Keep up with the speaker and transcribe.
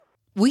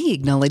We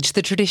acknowledge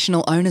the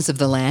traditional owners of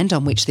the land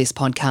on which this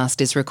podcast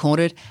is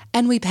recorded,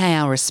 and we pay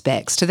our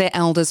respects to their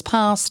elders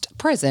past,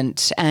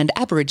 present, and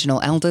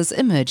Aboriginal elders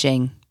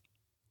emerging.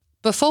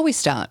 Before we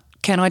start,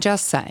 can I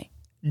just say,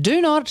 do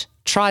not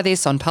try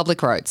this on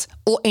public roads,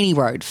 or any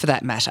road for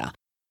that matter.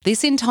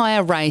 This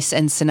entire race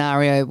and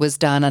scenario was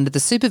done under the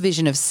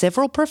supervision of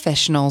several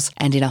professionals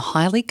and in a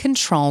highly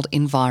controlled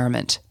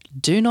environment.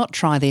 Do not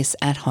try this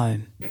at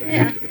home.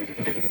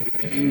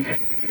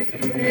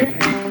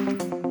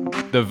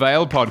 The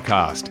Vale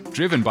Podcast,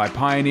 driven by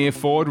Pioneer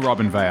Ford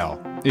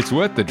Robinvale. It's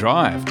worth the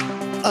drive.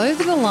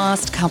 Over the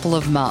last couple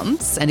of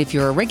months, and if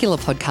you're a regular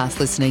podcast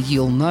listener,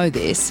 you'll know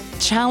this,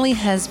 Charlie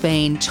has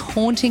been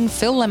taunting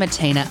Phil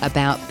Lamartina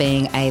about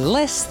being a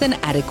less than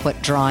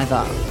adequate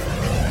driver.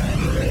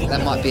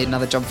 That might be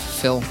another job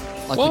for Phil,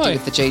 like we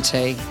did with the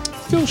GT.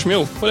 Phil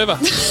Schmill, whatever.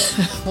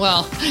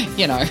 Well,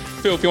 you know.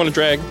 Phil, if you want to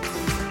drag.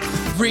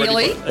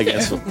 Really? I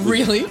guess.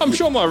 Really? I'm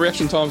sure my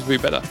reaction times will be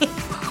better.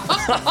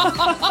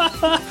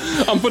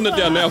 I'm putting it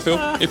down now, Phil,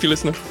 if you're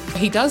listening.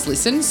 He does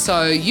listen,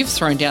 so you've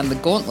thrown down the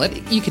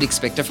gauntlet. You could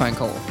expect a phone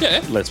call.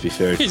 Yeah. Let's be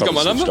fair, He's got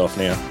my switched number. off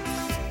now.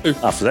 Who?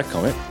 After that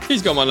comment,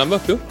 He's got my number,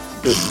 Phil.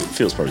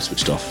 Phil's probably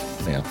switched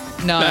off now.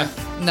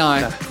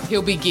 No.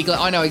 He'll be giggling.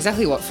 I know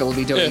exactly what Phil will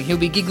be doing. Yeah. He'll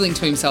be giggling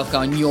to himself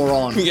going, "You're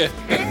on." Yeah.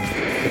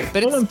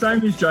 But All I'm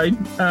saying is, Jade,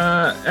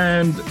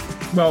 and,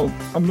 well,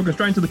 I'm looking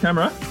straight into the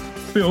camera.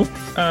 Phil,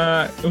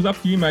 it was up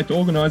to you, mate, to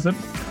organise it.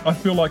 I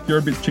feel like you're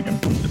a bit chicken,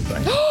 just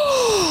saying.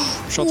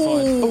 Shots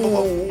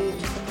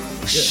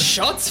fired.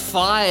 Shots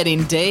fired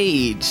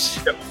indeed.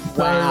 Yep.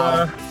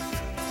 Wow. So,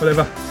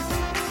 whatever.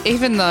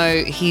 Even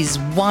though he's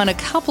won a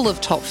couple of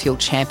Top Fuel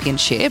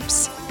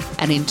championships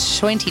and in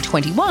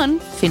 2021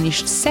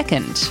 finished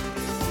second.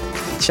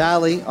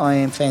 Charlie, I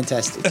am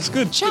fantastic. That's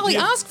good. Charlie,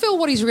 ask Phil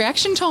what his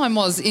reaction time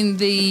was in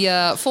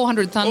the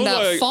 400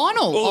 Thunder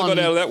final. All I got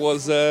out of that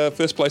was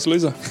first place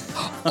loser.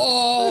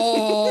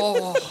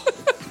 Oh.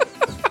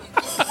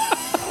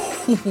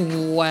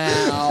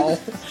 Wow.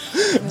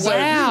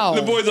 Wow.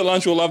 The boys at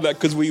lunch will love that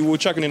because we were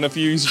chucking in a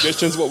few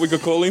suggestions what we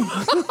could call him.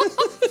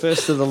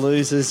 First of the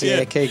losers,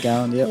 yeah, keep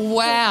going, yep.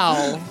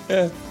 Wow.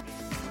 Yeah.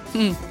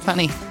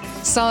 Funny.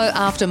 So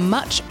after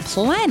much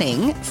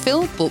planning,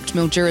 Phil booked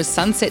Mildura's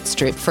Sunset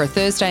Strip for a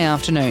Thursday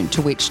afternoon,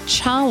 to which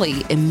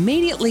Charlie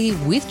immediately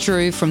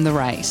withdrew from the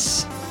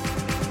race.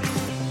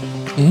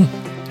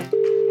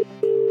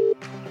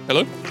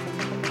 Hello?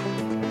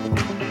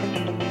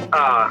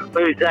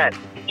 Who's that?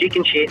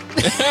 Chicken shit.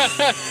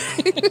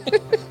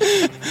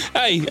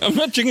 Hey, I'm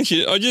not chicken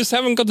shit. I just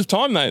haven't got the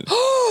time, mate.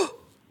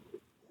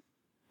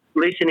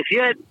 Listen, if you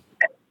had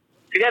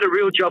a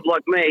real job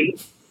like me,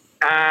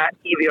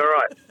 you'd be all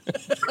right.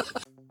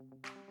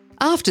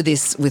 After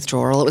this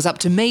withdrawal, it was up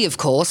to me, of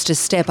course, to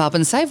step up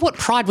and save what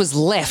pride was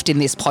left in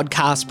this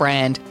podcast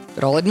brand.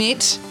 But I'll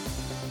admit,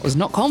 I was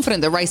not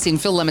confident that racing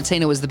Phil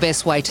Lamartina was the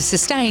best way to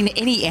sustain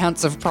any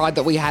ounce of pride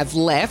that we have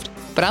left.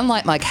 But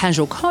unlike my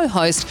casual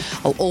co-host,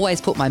 I'll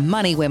always put my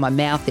money where my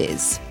mouth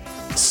is.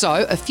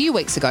 So, a few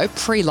weeks ago,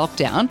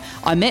 pre-lockdown,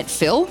 I met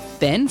Phil,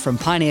 Ben from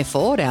Pioneer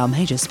Ford, our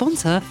major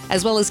sponsor,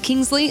 as well as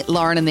Kingsley,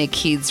 Lauren and their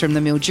kids from the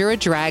Mildura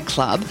Drag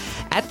Club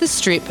at the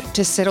strip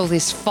to settle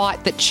this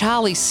fight that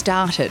Charlie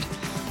started.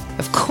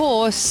 Of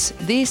course,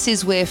 this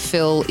is where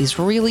Phil is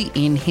really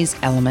in his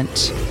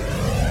element.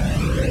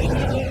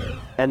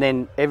 And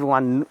then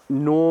everyone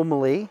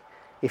normally,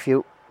 if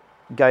you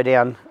go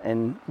down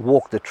and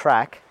walk the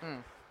track,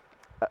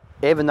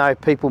 even though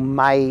people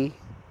may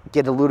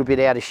get a little bit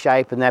out of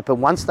shape and that, but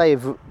once they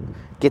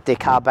get their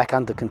car back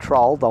under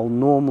control, they'll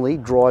normally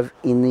drive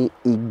in the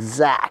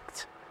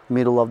exact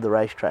middle of the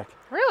racetrack.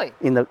 Really?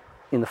 In the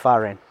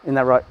far end. Isn't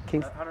that right,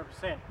 Kings? 100%.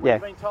 Yeah.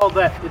 We've been told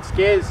that it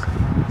scares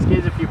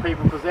a few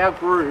people because our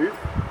groove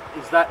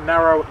is that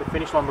narrow at the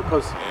finish line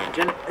because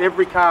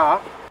every car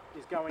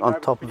is going on over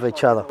top the of finish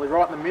each line other.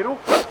 right in the middle.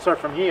 So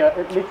from here,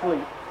 it literally,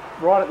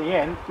 right at the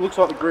end, looks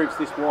like the groove's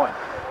this wide.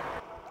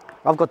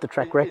 I've got the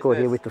track record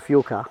here with the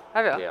fuel car.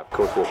 Have you? Yeah, of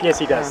course. Yes,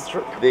 he does.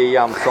 The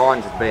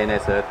signs of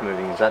BNS Earth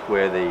Moving, is that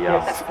where the...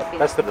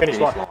 That's the finish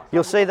line.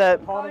 You'll see the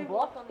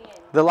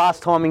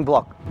last timing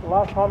block. The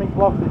last timing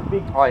block, there's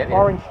big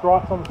orange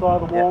stripes on the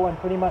side of the wall and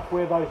pretty much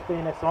where those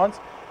BNS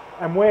signs.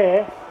 And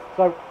where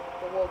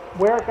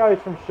it goes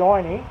from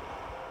shiny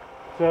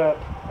to,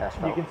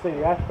 asphalt. you can see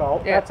the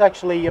asphalt, that's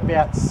actually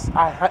about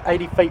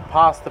 80 feet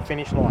past the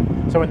finish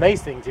line. So in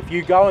these things, if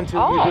you go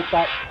until you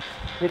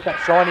hit that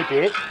shiny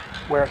bit,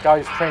 where it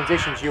goes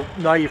transitions, you'll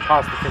know you've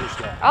passed the finish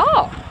line.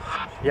 Oh.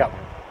 Yep.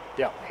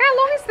 How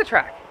long is the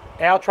track?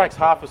 Our track's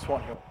half of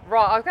Swan Hill.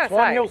 Right, I was going to say.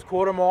 Swan Hill's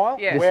quarter mile.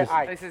 Yeah. We're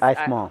This is eight.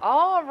 eighth mile.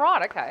 Oh,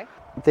 right, okay.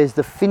 There's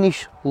the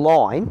finish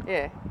line,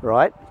 Yeah.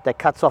 right, that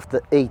cuts off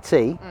the ET,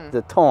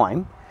 the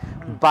time,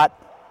 but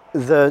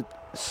the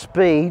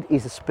speed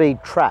is a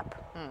speed trap,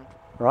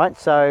 right?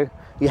 So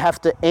you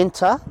have to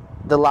enter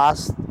the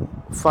last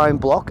foam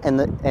block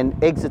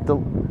and exit the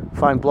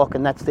foam block,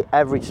 and that's the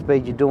average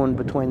speed you're doing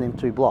between them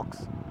two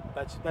blocks.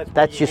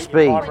 That's your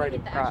speed. Right.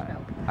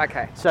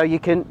 Okay. So you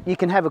can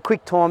have a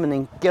quick time and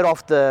then get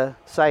off the,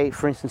 say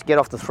for instance, get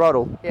off the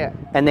throttle. Yeah.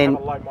 And then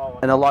Have a low mile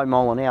a low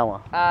mile an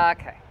hour.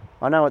 Okay.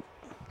 I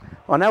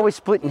know we're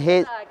splitting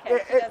hairs.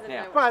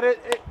 But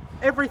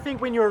everything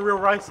when you're a real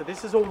racer,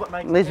 this is all that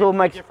makes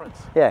a difference.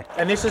 Yeah.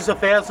 And this is a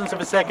thousandth of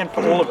a second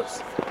for all of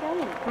us.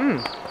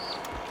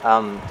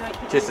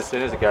 Just as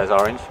soon as it goes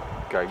orange,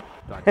 go.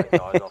 Don't take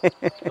your eyes off. So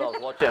I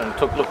was watching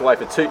and look away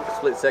for 2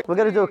 split seconds. We're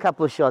going to do a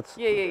couple of shots.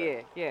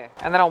 Yeah.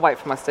 And then I'll wait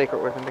for my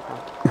secret weapon to come.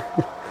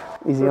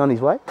 Is he on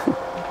his way?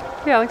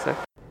 Yeah, I think so.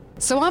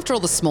 So after all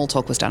the small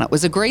talk was done, it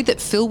was agreed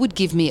that Phil would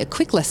give me a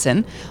quick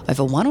lesson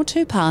over 1 or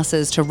 2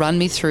 passes to run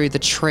me through the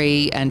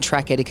tree and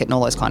track etiquette and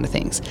all those kind of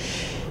things.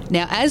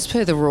 Now, as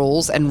per the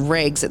rules and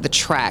regs at the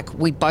track,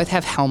 we both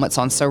have helmets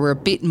on, so we're a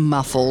bit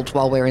muffled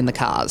while we're in the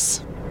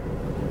cars.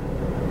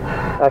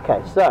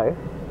 Okay, so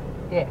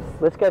Yes.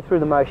 let's go through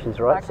the motions,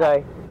 right?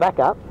 Okay. So back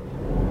up.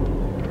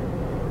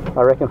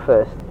 I reckon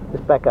first.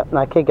 Just back up.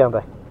 No, keep going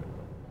back.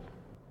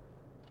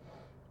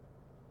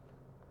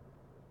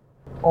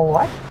 All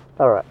right.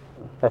 All right,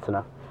 that's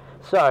enough.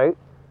 So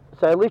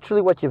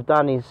literally what you've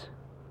done is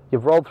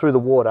you've rolled through the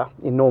water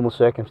in normal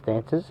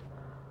circumstances.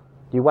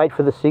 You wait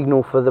for the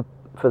signal for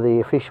the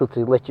official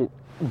to let you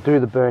do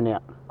the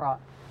burnout. Right.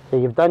 So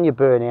you've done your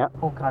burnout.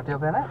 Oh, can I do a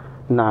burnout?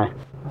 No.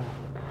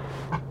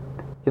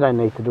 You don't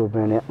need to do a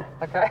burnout.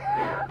 Okay.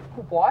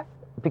 Why?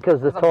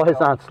 Because the Because I'm tyres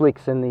cold. aren't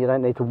slicks and you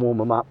don't need to warm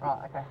them up.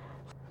 Right, okay.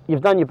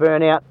 You've done your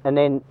burnout and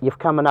then you've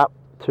coming up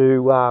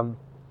to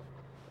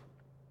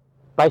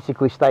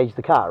basically stage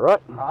the car,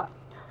 right? Right.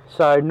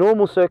 So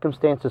normal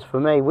circumstances for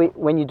me,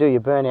 when you do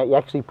your burnout, you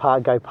actually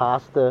go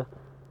past the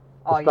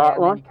start And then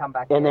line, you come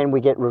back. and then we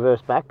get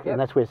reverse back, Yep. and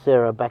that's where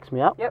Sarah backs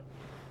me up. Yep.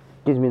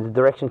 Gives me the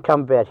direction,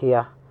 come about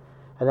here,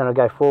 and then I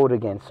go forward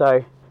again.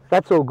 So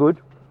that's all good.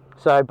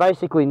 So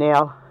basically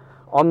now,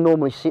 I'm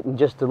normally sitting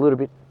just a little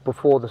bit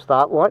before the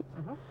start line,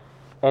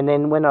 and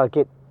then when I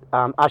get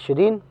ushered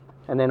in,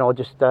 and then I'll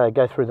just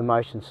go through the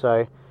motions.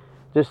 So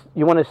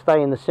you want to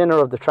stay in the centre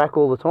of the track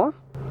all the time.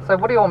 So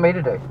what do you want me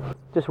to do?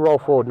 Just roll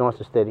forward nice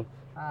and steady.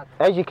 Okay.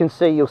 As you can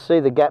see, you'll see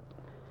the gap.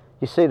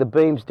 You see the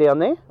beams down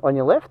there on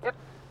your left? Yep.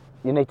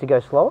 You need to go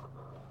slower.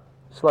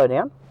 Slow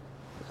down.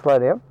 Slow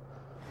down.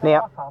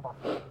 Now,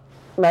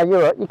 no,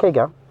 you're right. You keep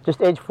going.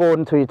 Just edge forward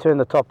until you turn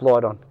the top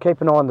light on. Keep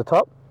an eye on the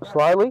top.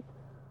 Slowly.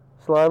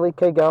 Slowly.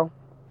 Keep going.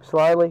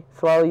 Slowly.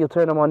 Slowly. You'll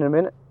turn them on in a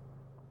minute.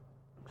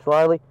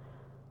 Slowly.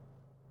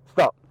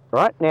 Stop.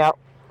 Right? Now,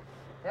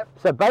 Yep.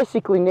 so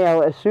basically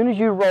now, as soon as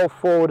you roll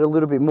forward a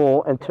little bit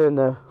more and turn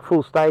the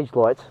full stage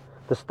lights,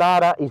 the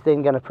starter is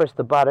then going to press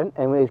the button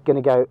and it's going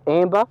to go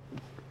amber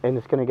and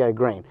it's going to go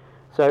green.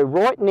 So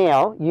right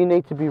now, you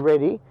need to be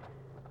ready,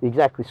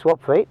 exactly,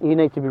 swap feet, you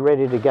need to be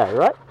ready to go,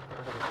 right?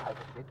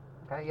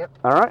 Okay, yep.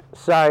 All right,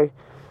 so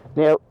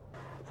now,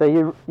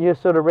 you're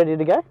sort of ready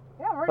to go?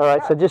 Yeah, I'm ready All to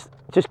right, go. so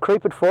just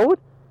creep it forward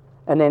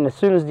and then as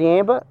soon as the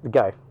amber,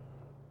 go.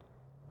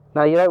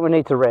 No, you don't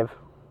need to rev.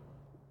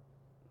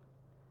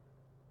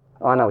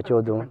 I know what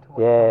you're doing.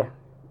 Yeah.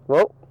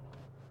 Well,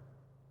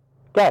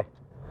 go.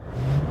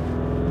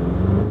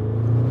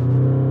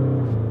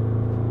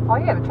 Oh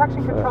yeah, the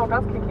traction control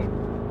does kick in.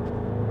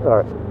 All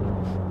right,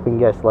 we can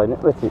go slow now.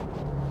 That's it.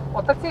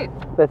 What, that's it?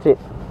 That's it.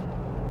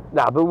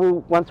 No, but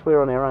once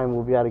we're on our own,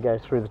 we'll be able to go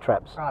through the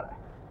traps. Righto.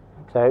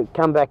 So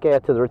come back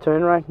out to the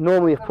return road.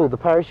 Normally you've pulled the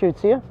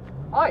parachutes here,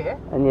 Oh yeah.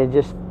 and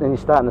you're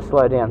starting to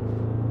slow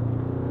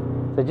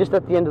down. So just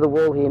at the end of the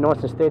wall here, nice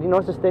and steady,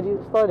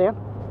 slow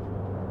down.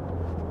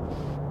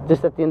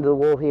 Just at the end of the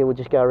wall here, we'll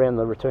just go around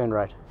the return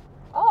road.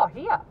 Oh,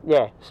 here.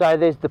 Yeah, so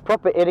there's the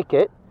proper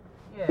etiquette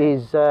Yeah.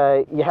 is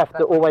you have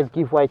to always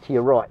give way to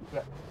your right.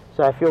 Yep.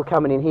 So if you're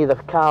coming in here, the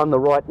car on the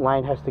right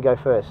lane has to go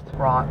first.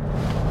 Right.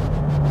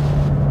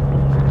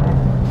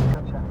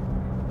 Gotcha.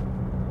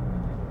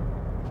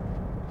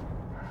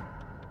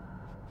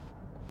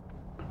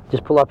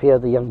 Just pull up here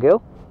with the young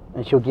girl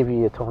and she'll give you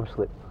your time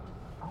slip.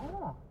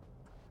 Oh.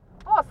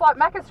 Oh, it's like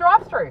Macca's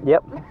drive-through.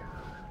 Yep.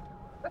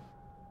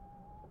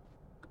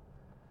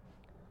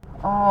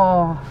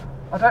 Oh,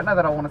 I don't know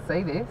that I want to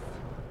see this.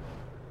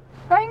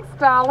 Thanks,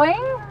 darling.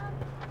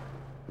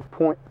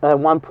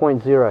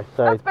 1.0.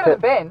 So That's better than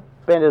Ben.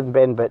 Better than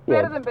Ben, but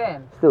yeah, Better than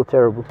Ben. still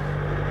terrible.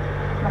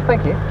 Oh,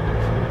 thank you.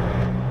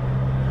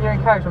 Your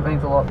encouragement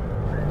means a lot.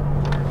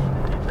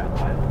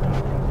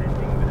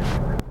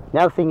 The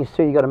other thing is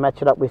too, you got to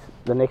match it up with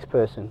the next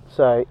person.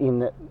 So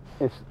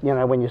it's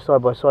when you're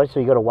side by side,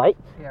 so you got to wait.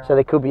 Yeah, So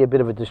there could be a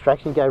bit of a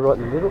distraction. Go right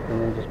in the middle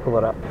and then just pull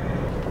it up.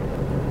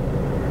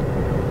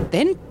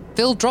 Then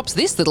Phil drops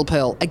this little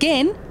pearl.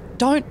 Again,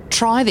 don't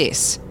try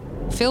this.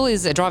 Phil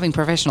is a driving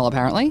professional,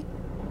 apparently.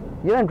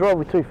 You don't drive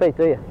with 2 feet,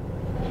 do you?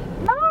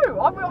 No,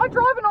 I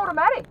drive an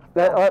automatic.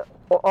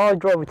 I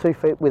drive with 2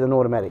 feet with an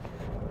automatic.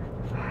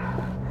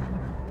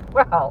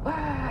 Well,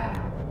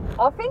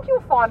 I think you'll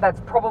find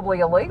that's probably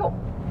illegal.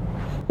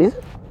 Is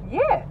it?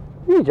 Yeah.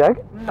 You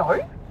joking?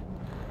 No.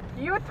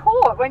 You were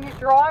taught when you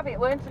drive, I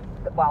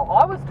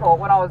was taught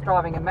when I was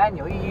driving a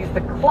manual, you use the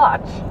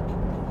clutch.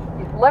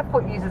 Left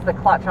foot uses the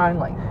clutch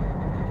only.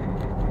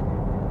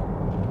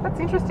 That's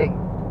interesting.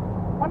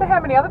 Wonder how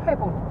many other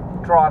people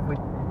drive with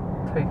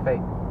 2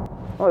 feet.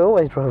 I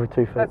always drive with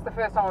 2 feet. That's the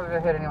first time I've ever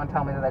heard anyone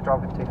tell me that they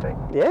drive with 2 feet.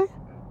 Yeah?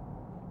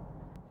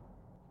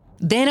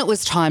 Then it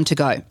was time to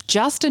go.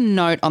 Just a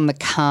note on the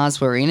cars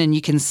we're in, and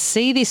you can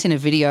see this in a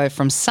video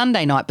from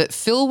Sunday night, but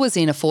Phil was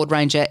in a Ford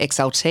Ranger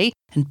XLT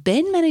and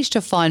Ben managed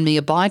to find me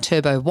a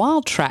bi-turbo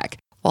Wild Track,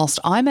 whilst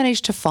I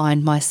managed to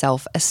find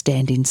myself a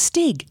stand-in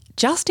Stig,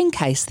 just in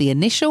case the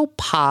initial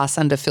pass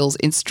under Phil's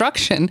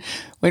instruction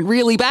went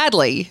really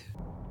badly.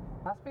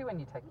 Must be when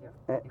you take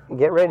your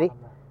Get ready.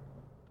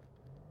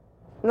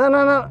 No.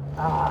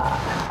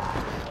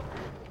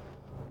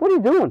 What are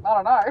you doing? I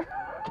don't know.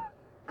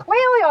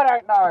 Clearly I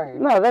don't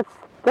know. No,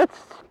 that's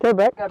go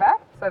back. Go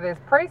back. So there's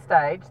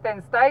pre-stage,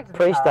 then stage.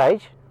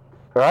 Pre-stage,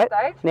 right?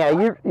 Stage. Now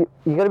you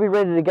got to be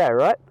ready to go,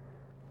 right?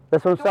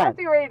 That's what I'm Do I saying. have to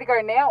be ready to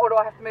go now, or do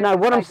I have to move? No, to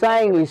what I'm stage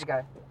saying ready is to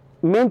go?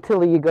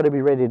 mentally you got to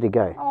be ready to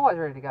go. I'm always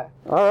ready to go.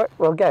 All right,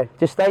 well go.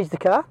 Just stage the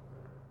car,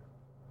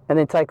 and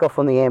then take off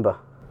on the amber.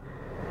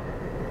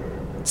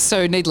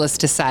 So needless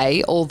to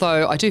say,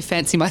 although I do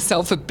fancy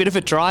myself a bit of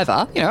a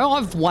driver, you know,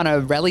 I've won a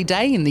rally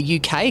day in the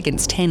UK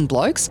against 10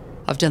 blokes.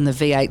 I've done the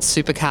V8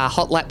 supercar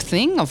hot lap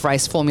thing, I've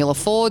raced Formula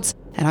Fords,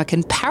 and I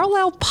can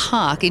parallel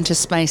park into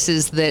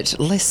spaces that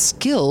less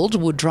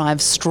skilled would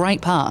drive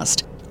straight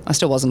past. I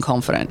still wasn't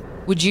confident.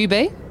 Would you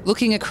be?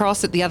 Looking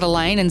across at the other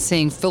lane and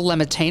seeing Phil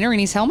Lamatina in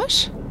his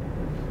helmet?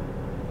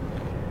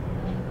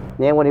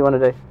 Now what do you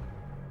want to do?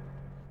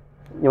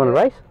 You want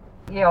to race?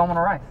 Yeah, I want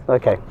to race.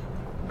 Okay.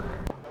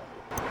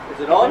 Is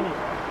it on?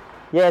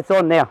 Yeah, it's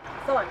on now.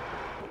 It's on.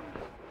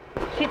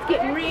 Shit's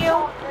getting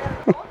real.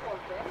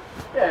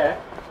 Yeah.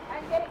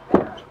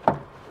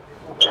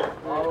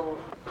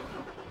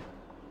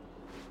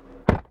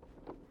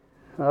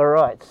 All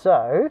right,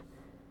 so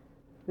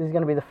this is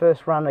going to be the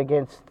first run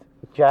against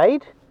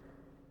Jade,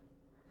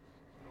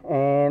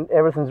 and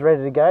everything's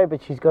ready to go,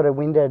 but she's got her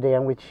window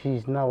down, which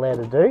she's not allowed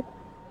to do.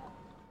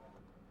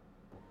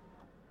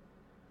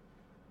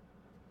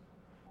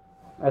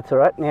 That's all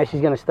right. Now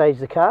she's going to stage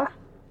the car.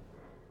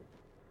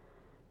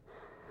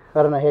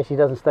 I don't know how she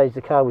doesn't stage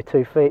the car with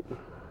 2 feet.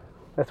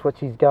 That's what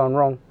she's going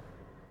wrong.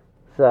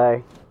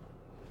 So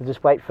we'll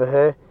just wait for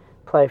her,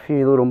 play a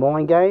few little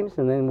mind games,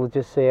 and then we'll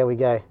just see how we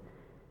go.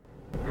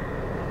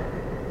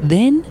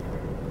 Then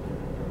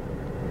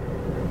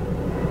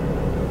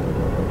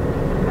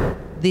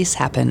this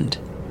happened.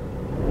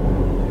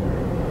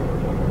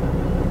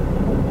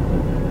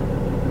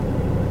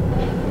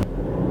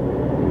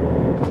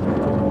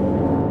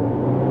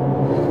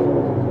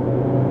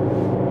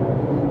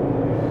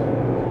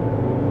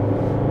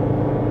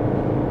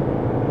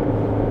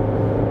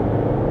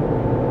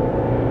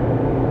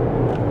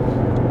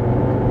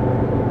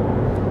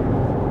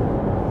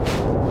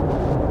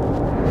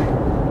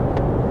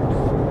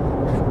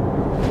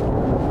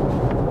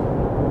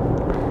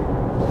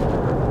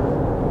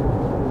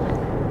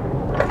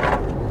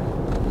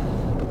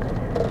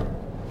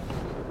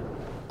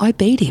 I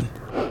beat him.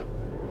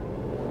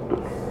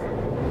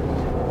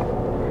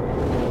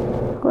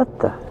 What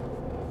the?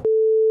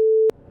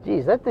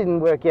 Geez, that didn't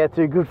work out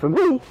too good for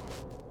me.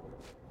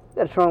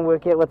 Gotta try and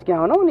work out what's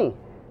going on here.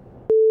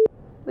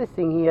 This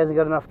thing here hasn't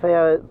got enough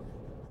power.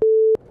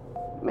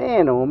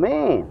 Man, oh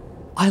man.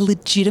 I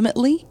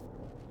legitimately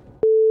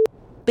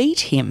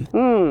beat him.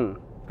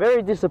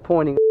 Very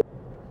disappointing.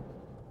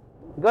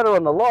 Got her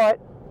on the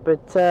light,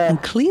 but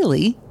And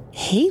clearly,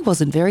 he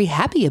wasn't very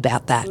happy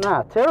about that.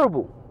 nah,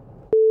 terrible.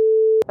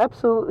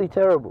 Absolutely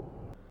terrible.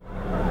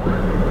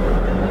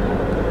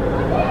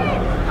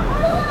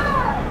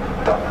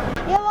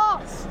 You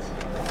lost.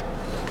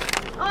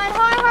 I had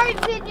high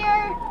hopes in you.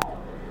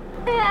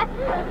 We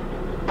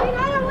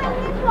gotta win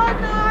this one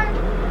though.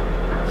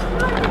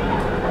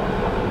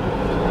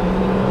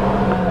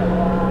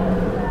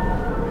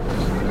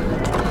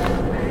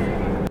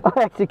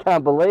 I actually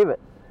can't believe it.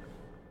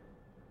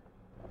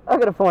 I've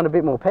got to find a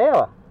bit more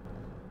power.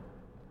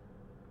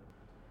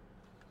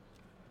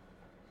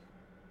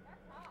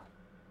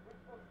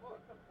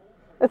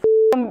 It's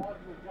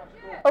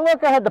oh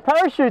look, I had the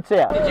parachutes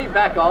out. Did you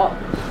back off?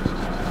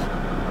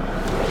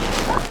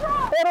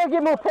 How do I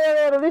get more power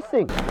out of this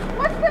thing?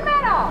 What's the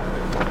matter?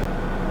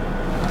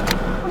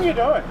 What are you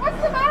doing?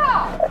 What's the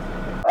matter?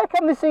 How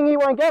come this thing here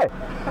won't go? It's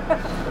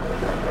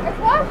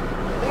what?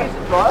 He's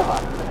the driver.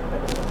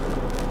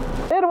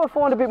 How do I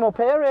find a bit more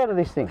power out of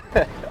this thing?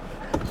 Oh,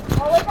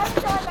 we're going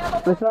to try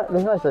another.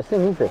 There's no such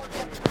thing, is there?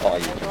 Oh,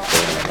 you can burn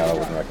it. No, I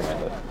wouldn't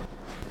recommend it.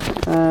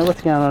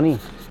 What's going on here?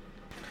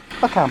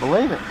 I can't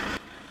believe it.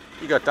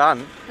 You got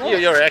done.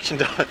 Your reaction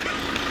time.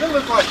 It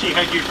looked like she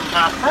had you from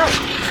half track.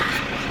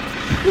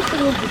 This thing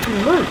just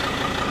didn't move.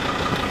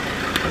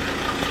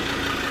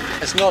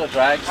 It's not a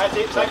drag. That's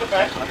it, take it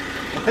back.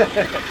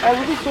 Oh,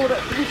 will this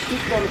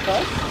shift on the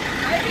face?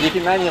 You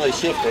can manually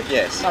shift it,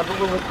 yes. No, but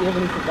will it have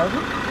anything does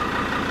it?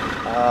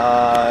 I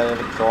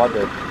haven't tried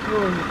it.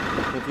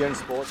 If you're in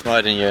sports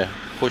mode and you're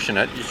pushing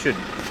it, you should.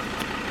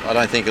 I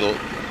don't think it'll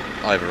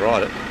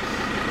override it.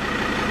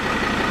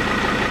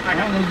 I'm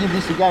going to give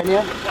this a go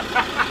now.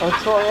 I'll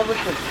try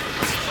everything.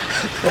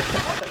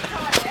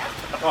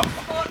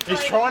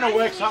 He's trying to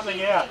work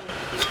something out.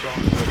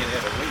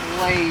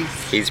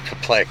 Please. He's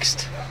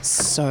perplexed.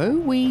 So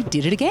we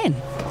did it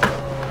again.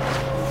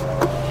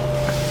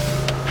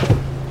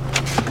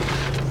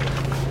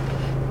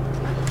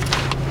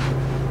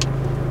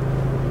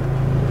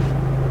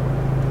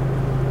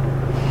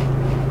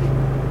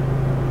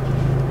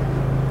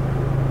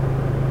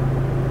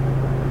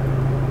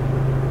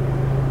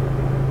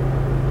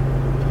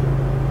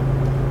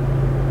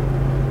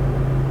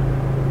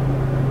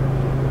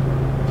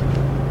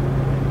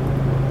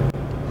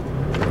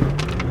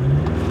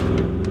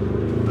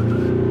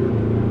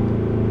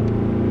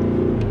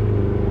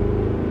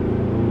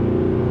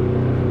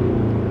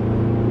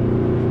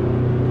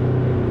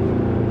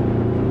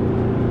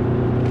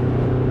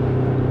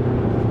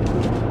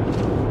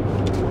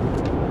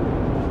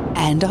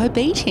 And I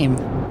beat him.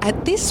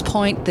 At this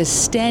point, the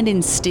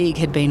stand-in Stig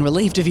had been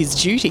relieved of his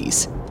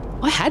duties.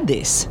 I had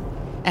this.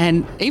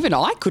 And even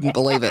I couldn't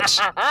believe it.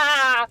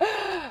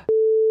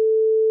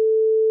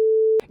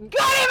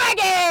 Got him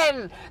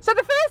again! So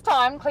the first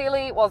time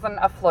clearly wasn't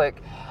a fluke.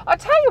 I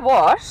tell you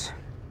what,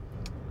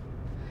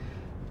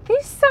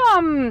 this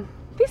old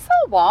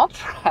wild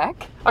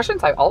track, I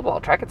shouldn't say old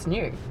wild track, it's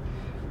new.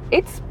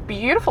 It's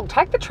beautiful.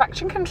 Take the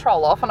traction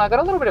control off and I got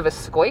a little bit of a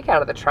squeak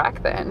out of the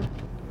track then.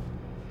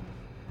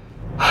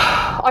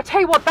 I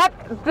tell you what,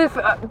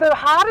 the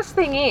hardest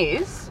thing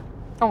is,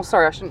 oh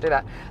sorry, I shouldn't do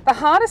that. The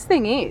hardest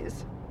thing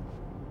is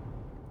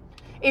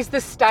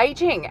the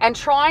staging and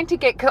trying to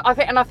get,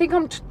 I think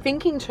I'm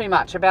thinking too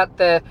much about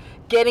the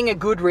getting a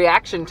good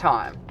reaction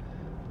time.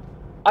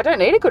 I don't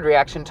need a good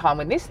reaction time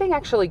when this thing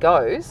actually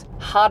goes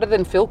harder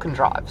than Phil can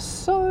drive.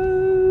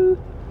 So,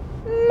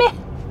 meh.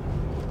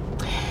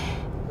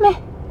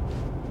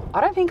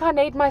 I don't think I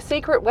need my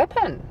secret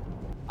weapon.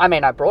 I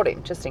mean, I brought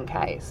him just in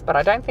case, but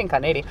I don't think I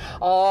need him.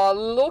 Oh,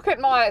 look at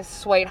my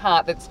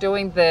sweetheart that's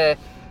doing the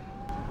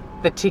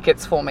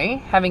tickets for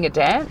me, having a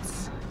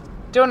dance.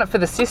 Doing it for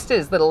the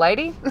sisters, little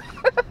lady.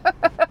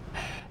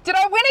 Did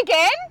I win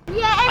again?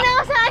 Yeah, and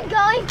also I'm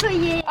going for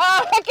you.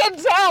 Oh, I can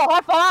tell.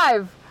 High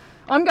five.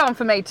 I'm going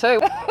for me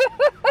too.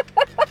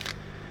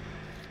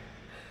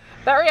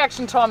 That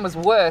reaction time was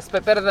worse,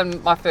 but better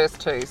than my first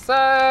two.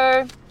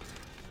 So,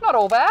 not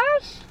all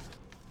bad.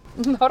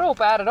 Not all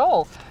bad at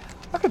all.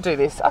 I could do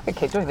this. I could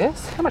keep doing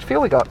this. How much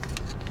fuel we got?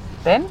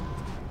 Ben?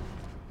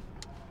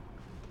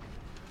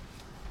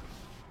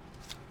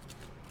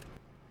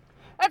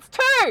 That's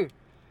 2!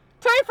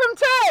 2 from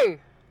 2!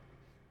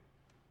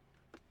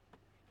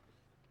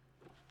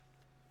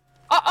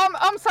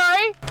 I'm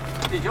sorry.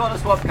 Did you want to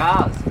swap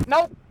cars?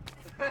 Nope.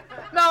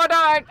 No, I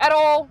don't at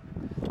all.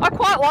 I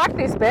quite like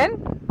this,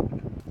 Ben.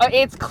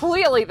 It's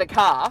clearly the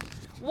car.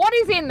 What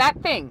is in that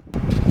thing?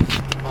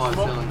 Oh,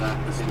 cylinder.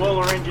 The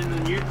smaller engine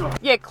than you got.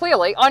 Yeah,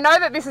 clearly. I know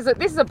that this is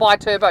a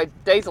bi-turbo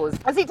diesel.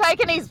 Has he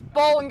taken his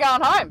ball and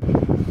gone home?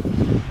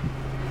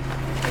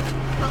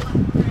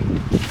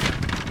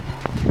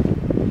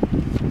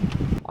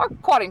 I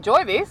quite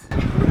enjoy this. It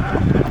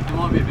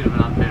might be a bit of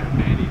an unfair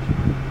advantage.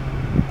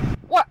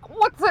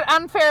 What's an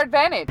unfair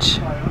advantage?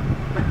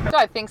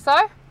 Don't think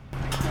so.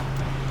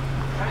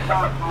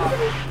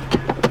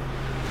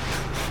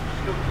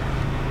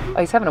 Oh,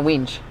 he's having a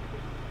whinge.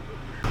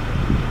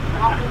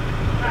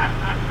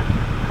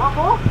 One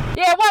more?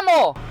 Yeah, one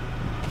more.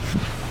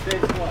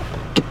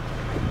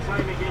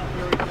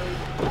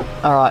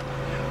 All right.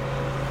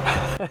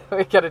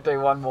 We're going to do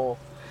one more.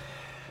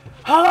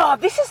 Oh,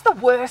 this is the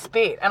worst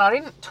bit. And I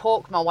didn't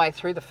talk my way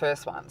through the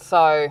first one.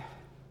 So,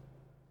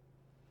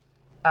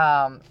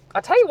 I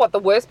tell you what the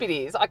worst bit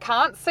is. I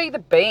can't see the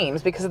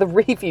beams because of the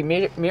rear view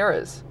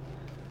mirrors.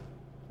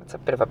 It's a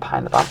bit of a pain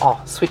in the bum.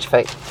 Oh, switch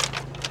feet.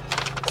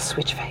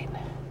 Switch feet.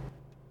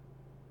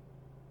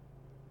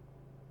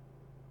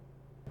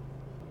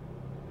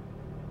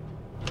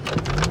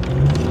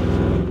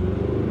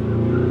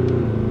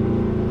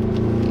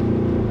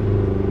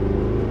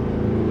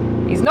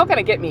 He's not going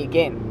to get me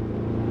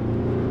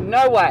again.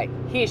 No way.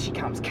 Here she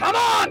comes. Come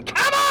on!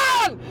 Come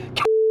on!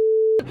 Come on!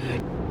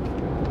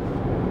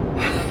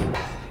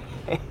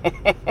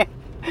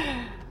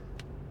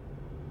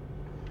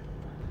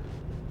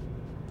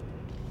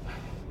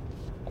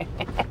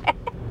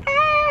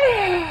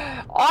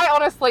 I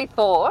honestly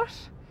thought,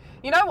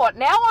 you know what,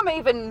 now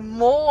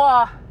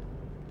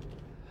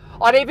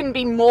I'd even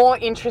be more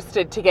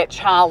interested to get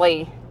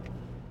Charlie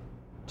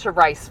to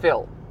race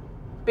Phil.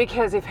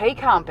 Because if he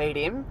can't beat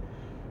him,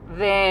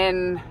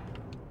 then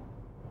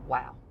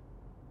wow.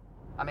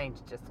 I mean,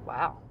 just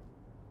wow.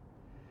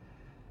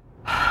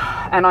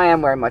 And I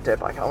am wearing my dirt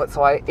bike helmet,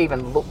 so I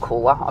even look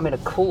cooler. I'm in a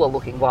cooler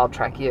looking wild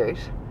track ute.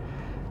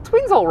 It's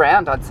wins all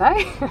round, I'd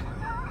say.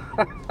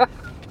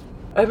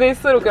 And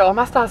this little girl, I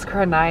must ask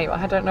her name.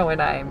 I don't know her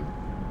name.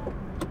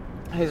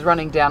 Who's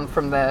running down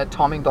from the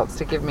timing box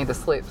to give me the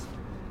slips.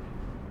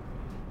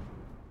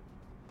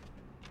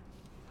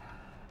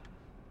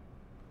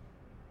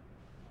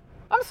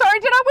 I'm sorry,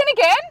 did I win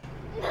again?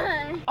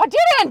 No. I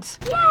didn't!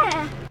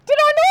 Yeah. Did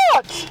I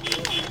not?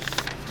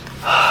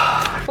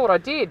 I thought I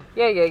did.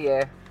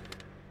 Yeah.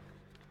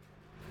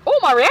 Oh,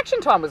 my reaction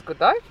time was good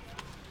though.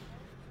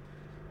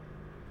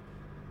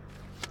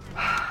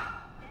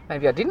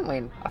 Maybe I didn't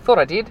win. I thought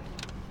I did.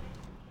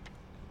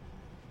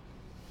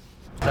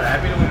 So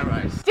happy to win a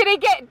race. Did he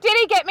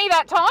get me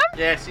that time?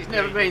 Yes, he's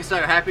never been so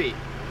happy.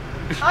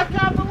 I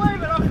can't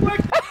believe it. I've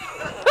worked.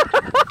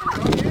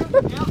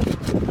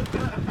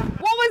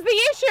 What was the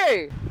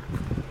issue?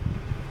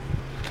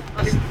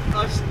 I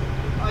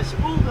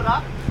spooled it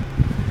up.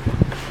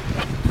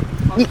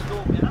 On the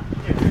store better.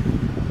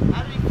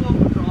 Added in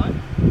forward drive.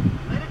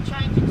 Let it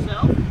change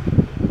itself.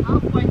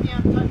 Halfway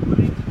down, put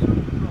it into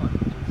turbo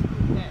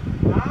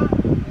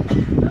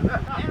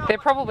drive. They're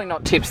probably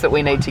not tips that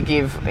we need to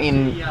give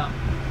in. She's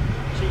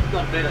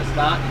got a better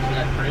start than she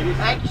had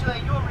previously. Actually,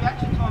 your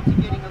reaction times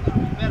are getting a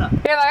little bit better.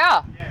 Yeah, they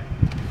are. Yeah.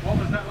 What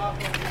was that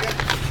last one?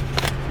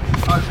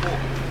 04.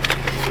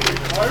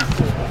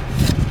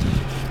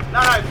 No,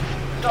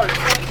 sorry,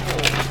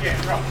 0.4.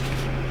 Yeah, right.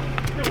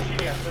 Still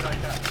shitty out, but okay.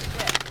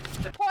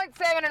 Yeah.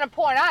 0.7 and a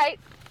 0.8.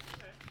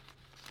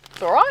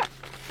 It's all right.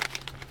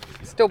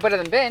 Still better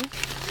than Ben.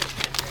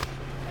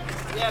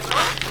 Yeah,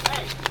 but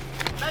hey,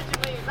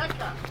 imagine me in that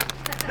car.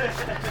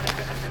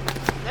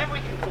 Then we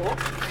can talk.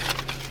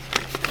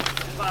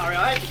 Sorry, I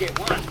had to get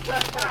one. I've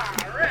got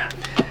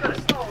a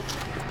stall.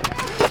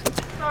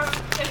 So,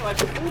 anyway,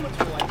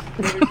 performance-wise,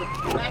 there is a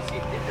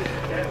massive difference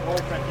between a wall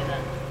track and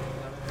that.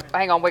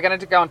 Hang on, we're going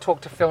to go and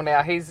talk to Phil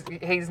now. He's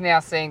now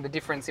seeing the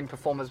difference in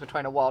performance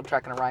between a wild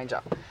track and a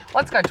ranger.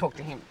 Let's go talk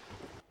to him.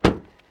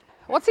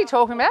 What's he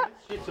talking about?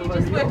 You just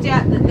worked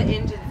out that the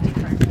engine's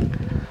different.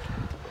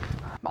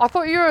 I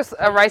thought you were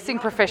a racing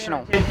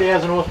professional.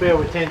 10,000 horsepower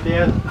with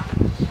 10,000.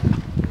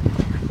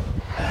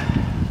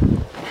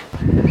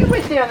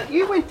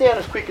 You went down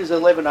as quick as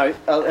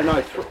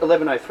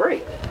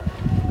 11:03.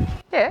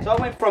 Yeah. So I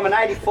went from an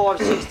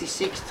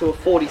 85.66 to a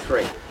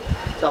 43.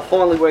 So I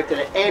finally worked it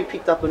out and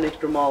picked up an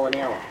extra mile an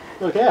hour.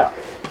 Look out.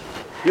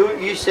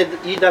 You said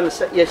that you done the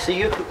same. Yeah. So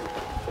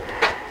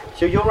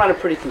you're running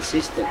pretty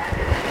consistent.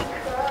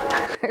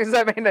 Is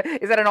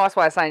that a nice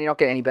way of saying you're not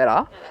getting any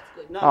better?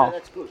 No,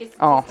 that's good.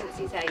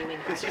 Consistency is how you win.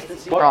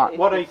 Consistency. Right.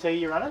 What ET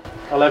you running?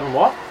 11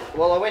 what?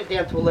 Well, I went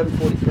down to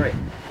 11:43.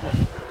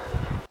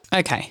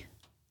 Okay.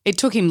 It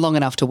took him long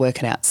enough to work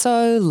it out,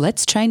 so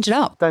let's change it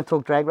up. Don't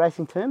talk drag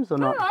racing terms or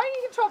not? No,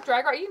 you can talk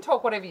drag race. You can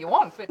talk whatever you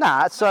want. But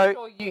Nah, so make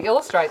sure you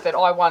illustrate that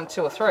I won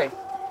 2 or 3.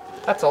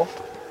 That's all.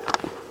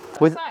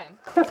 with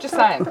Just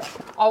saying.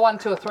 I won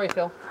 2 or 3,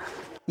 Phil.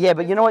 yeah,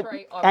 but you know what?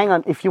 Three, I Hang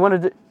on. If you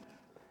wanted to,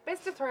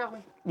 Best of 3, I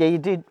win. yeah, you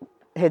did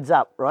heads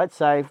up, right?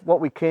 So what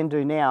we can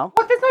do now?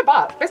 What? There's no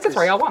but. Best of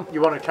 3, I won.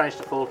 You want to change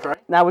to full tree?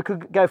 No, we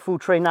could go full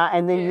tree now,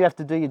 and then you have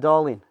to do your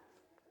dial in.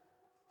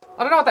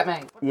 I don't know what that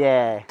means.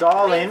 Yeah.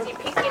 Dial in. You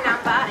pick your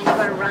number and you've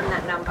got to run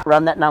that number.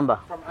 Run that number,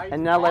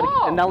 and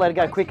they'll let it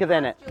go quicker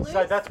than it.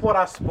 So that's what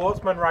us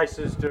sportsman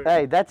racers do.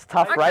 Hey, that's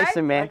tough Okay.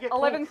 racing, man.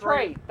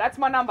 11.3. That's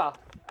my number.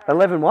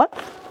 11 what?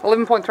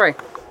 11.3.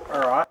 All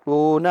right.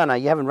 Oh no,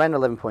 you haven't ran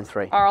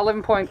 11.3. Or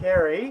 11 point.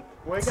 Kerry,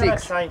 we're going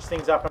to change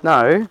things up.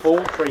 No.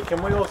 Full tree.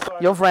 Can we also?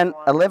 You've ran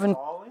 11.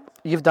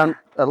 You've done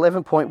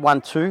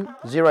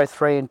 11.12,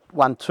 03, and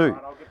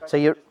 12. So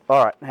you're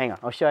all right. Hang on,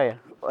 I'll show you.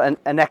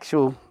 An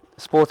actual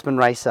sportsman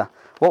racer.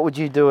 What would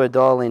you do a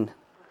dial in?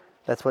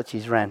 That's what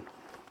she's ran.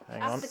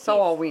 Hang on. So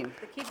I'll win.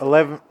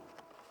 11.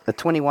 A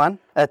 21,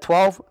 a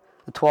 12,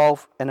 a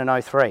 12, and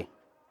an 03.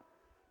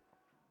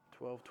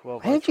 12.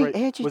 How'd you-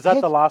 Was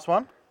that the last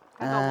one?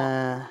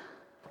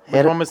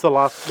 Which one was the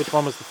last? Which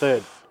one was the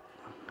third?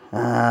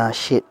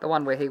 Shit. The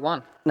one where he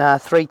won. No,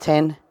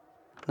 310.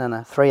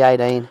 No,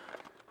 318.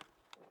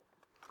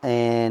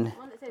 And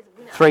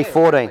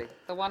 314.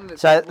 The one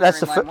that's So that's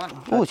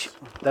the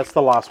That's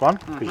the last one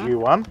because you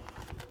won.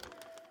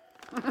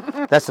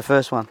 That's the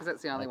first one. Because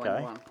that's the only one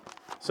you won.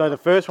 So the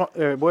first one,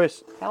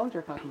 worst. How long do you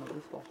reckon I can make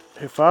this for?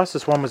 Her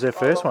fastest one was her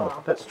first one.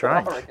 That's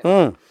strange.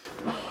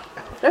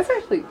 That's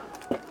actually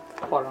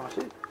quite nice.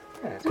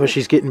 Because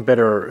she's getting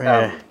better.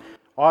 Yeah.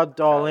 I'd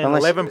dial in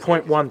Unless-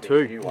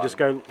 11.12 and just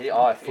go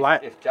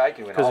flat.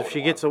 Because if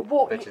she gets a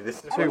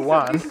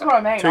 2-1, This is what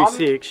I mean.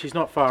 2-6, she's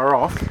not far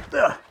off.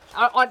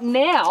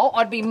 Now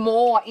I'd be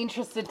more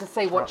interested to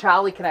see what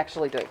Charlie can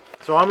actually do.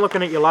 So I'm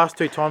looking at your last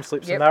 2 time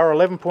slips and they were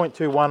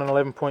 11.21 and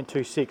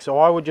 11.26. So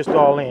I would just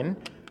dial in.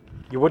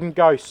 You wouldn't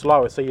go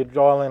slower. So you'd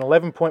dial in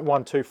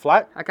 11.12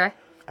 flat. Okay.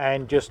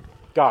 And just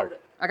go.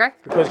 Okay.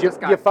 Because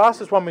your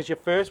fastest one was your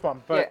first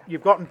one, but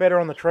you've gotten better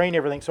on the tree and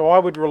everything. So I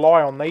would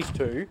rely on these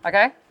two.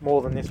 Okay.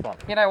 More than this one.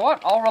 You know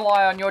what? I'll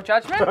rely on your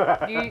judgment.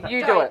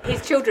 You do it.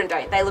 His children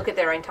don't. They look at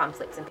their own time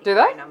slips and pick Do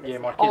their they? own numbers. Yeah,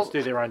 my kids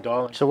do their own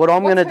dialing. So what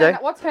I'm going to do?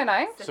 What's her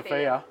name?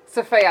 Sophia.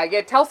 Sophia.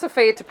 Yeah, tell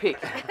Sophia to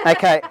pick.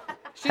 Okay.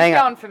 She's hang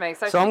going on. for me.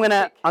 So I'm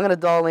gonna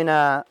dial in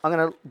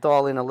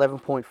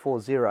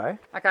 11.40.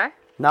 Okay.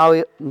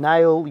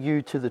 Nail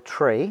you to the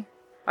tree.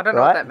 I don't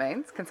know what that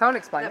means. Can someone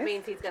explain That this?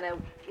 means he's going to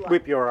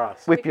Whip your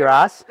ass. Whip your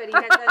ass. But he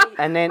has only...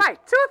 And then. Mate,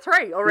 2 or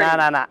 3 already.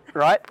 No.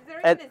 Right? Is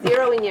there even a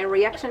 0 in your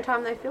reaction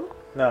time though, Phil?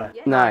 No.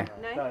 Yeah? No.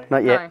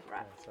 Not yet.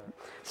 Right.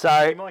 So,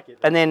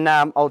 and then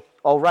I'll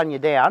run you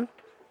down,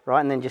 right,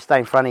 and then just stay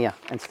in front of you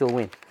and still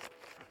win.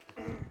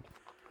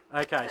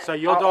 Okay, so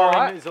your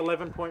dialing is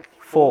 11.40.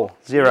 4-0.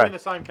 You're in the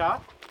same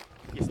car?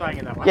 You're staying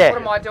in that one? Yeah.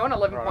 What am I doing?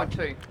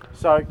 11.2.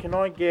 So can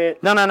I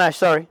get... No,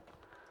 sorry.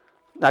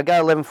 No, go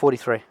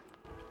 11.43.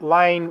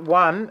 Lane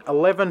 1,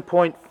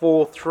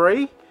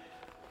 11.43,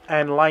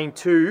 and lane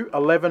 2,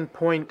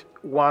 11.12.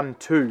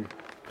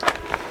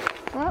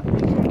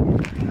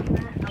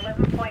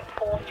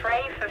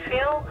 11.43 for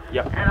Phil.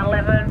 Yep. And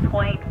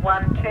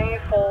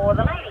 11.12 for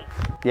the lady.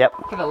 Yep.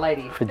 For the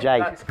lady. For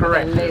Jade. That's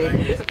correct.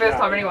 It's the first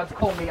time anyone's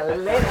called me a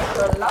lady.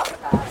 I love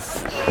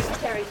that.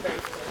 Terry's very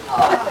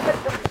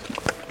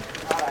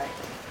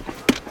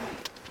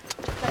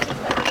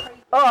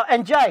Oh,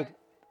 and Jade,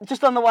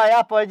 just on the way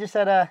up, I just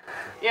had a...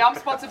 Yeah, I'm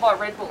sponsored by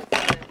Red Bull.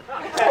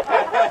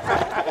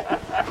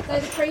 So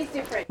the tree's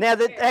different. Now,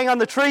 hang on,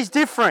 the tree's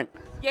different.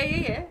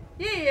 Yeah.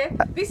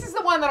 This is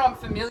the one that I'm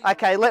familiar with.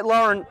 Okay, let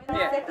Lauren...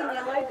 Yeah. Second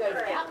yellow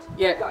goes out.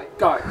 Yeah, go.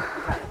 Okay.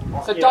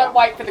 So don't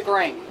wait for the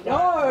green.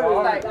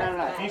 No.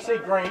 No. If you see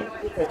green,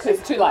 It's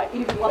too late.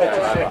 it's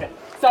a second.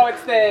 So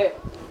it's the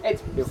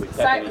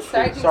stage is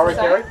Sorry,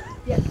 the same. Terry.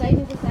 Yeah, stage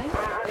is the same.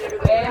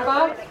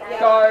 Amber,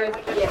 go.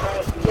 Yeah.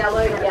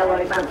 Yellow,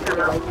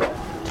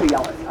 Two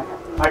yellows.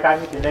 Okay. Okay,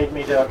 if you need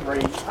me to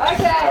read.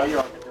 Okay. You're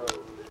on.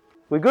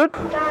 We good?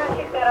 Just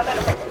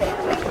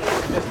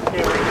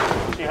Terry,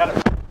 she had it.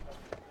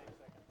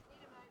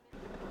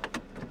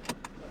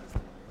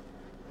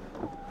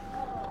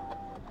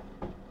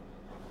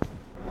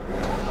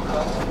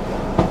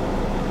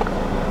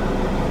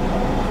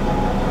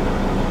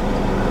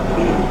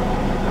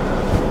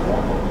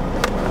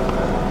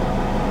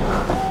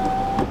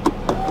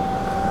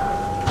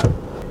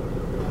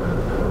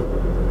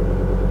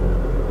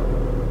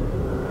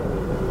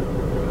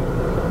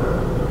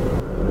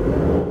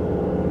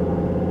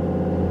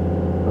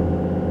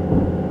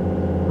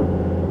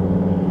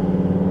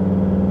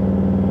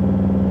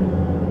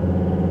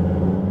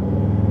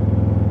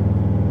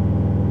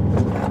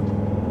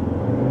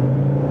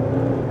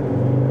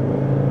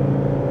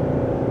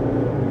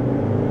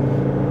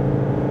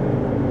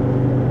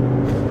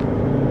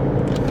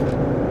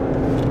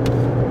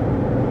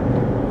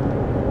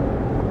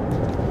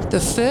 The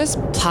first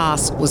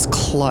pass was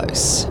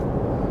close.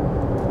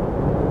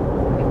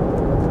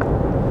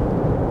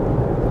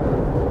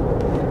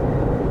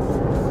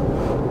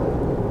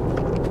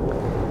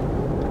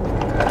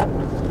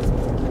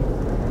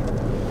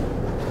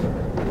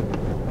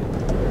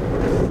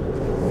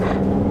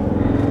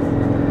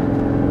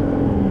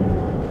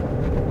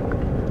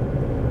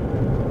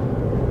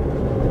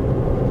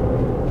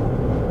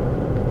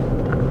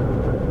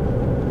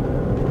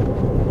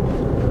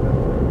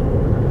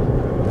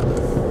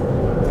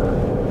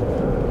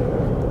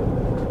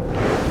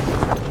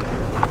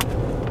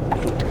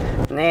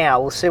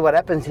 Now, we'll see what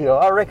happens here.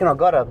 I reckon I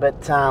got her, but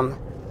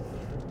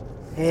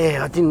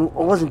yeah, I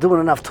wasn't doing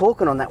enough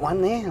talking on that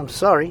one there. I'm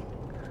sorry.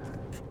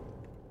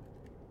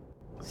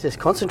 It's just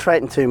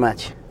concentrating too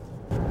much.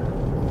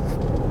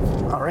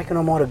 I reckon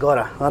I might have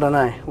got her. I don't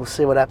know. We'll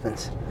see what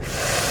happens.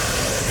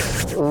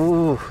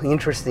 Ooh,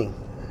 interesting.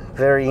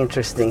 Very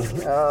interesting.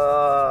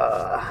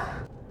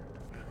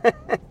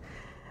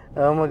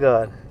 Oh my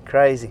God,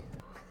 crazy.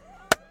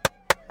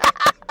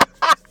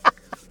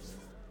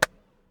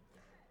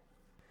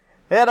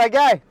 How'd I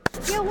go?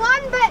 You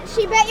won, but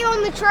she bet you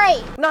on the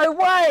tree. No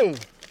way!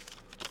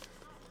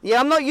 Yeah,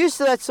 I'm not used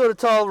to that sort of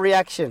tile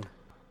reaction.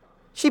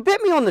 She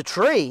bet me on the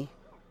tree.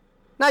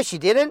 No, she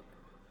didn't.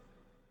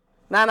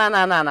 No.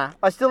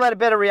 I still had a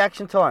better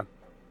reaction time.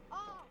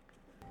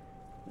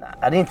 No,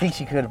 I didn't think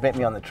she could have bet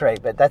me on the tree,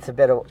 but that's a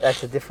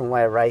different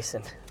way of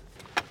racing.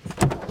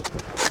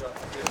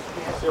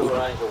 Silver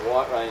Ranger,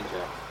 White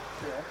Ranger.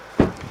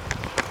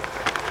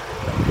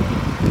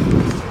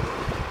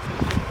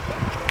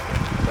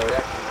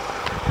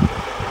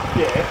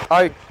 Yeah.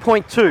 Oh,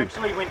 0.2.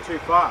 Actually went too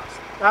fast.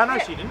 No,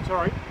 she didn't,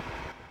 sorry.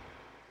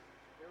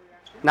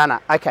 No.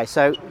 Okay,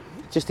 so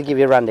just to give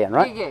you a rundown,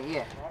 right?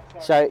 Yeah.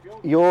 So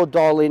your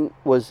dial-in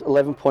was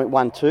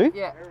 11.12.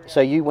 Yeah.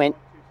 So you went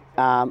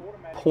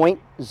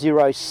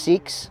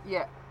 0.06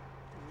 Yeah.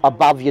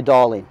 above your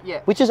dial-in, Yeah.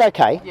 which is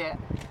okay. Yeah.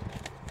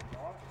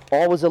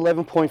 I was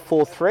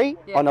 11.43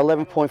 on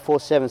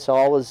 11.47, so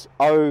I was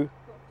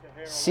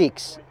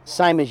 0.6,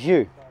 same as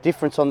you.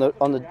 Difference on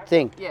the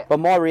thing. Yeah. But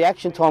my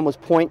reaction time was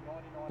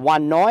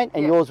 0.19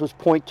 and yours was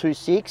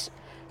 0.26.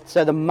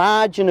 So the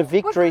margin of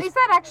victory Is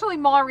that actually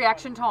my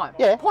reaction time?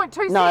 Yeah.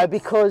 0.26? No,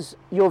 because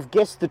you've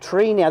guessed the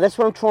tree now. That's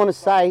what I'm trying to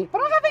say.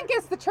 But I haven't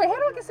guessed the tree. How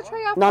do I guess the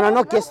tree after? No,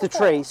 not guess the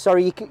tree.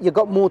 Sorry, you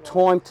got more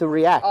time to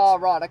react. Oh,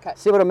 right, okay.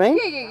 See what I mean?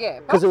 Yeah.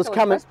 Because it was I'm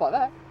coming. impressed by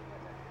that.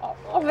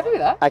 I'm happy with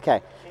that.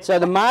 Okay, so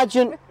the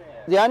margin,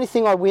 the only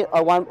thing I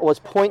won was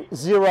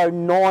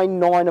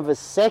 0.099 of a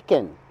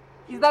second.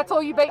 That's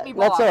all you beat me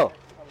by? That's all.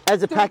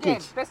 As a Do it package.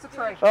 again. Best of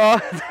three. Oh,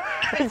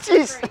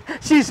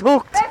 she's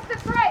hooked. Best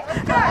of three.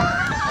 Let's go.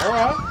 All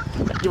right.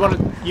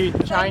 You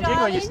changing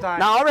or you staying?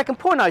 No, I reckon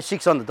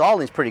 0.06 on the dial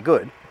is pretty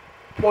good.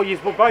 Well, you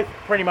were both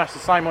pretty much the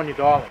same on your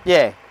dialing.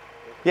 Yeah.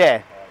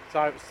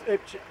 So it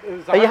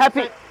was Are you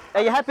happy?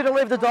 Are you happy to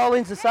leave the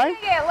dial-ins the same?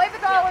 Yeah, leave the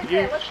dial in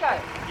there. Let's go.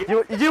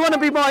 Do you want to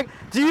be mic'd?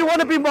 Do you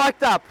want to be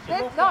mic'd up?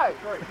 No,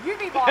 you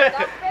be mic'd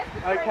up.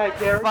 Okay,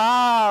 Gary.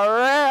 Far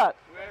out.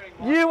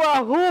 You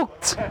are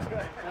hooked.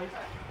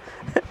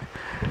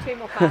 2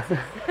 more passes.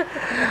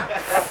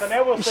 So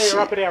now we'll see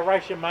her up at our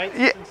race your mates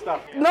and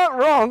stuff. Not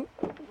wrong.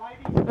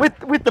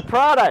 With the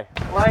Prado.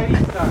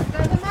 Ladies, go.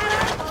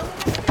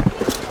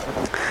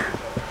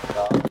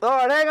 All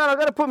right, hang on. I've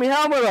got to put my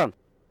helmet on.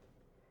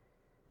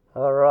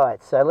 All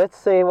right, so let's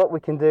see what we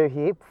can do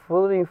here.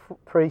 Fully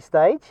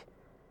pre-stage.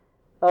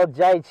 Oh,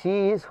 Jade,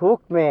 she is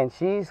hooked, man.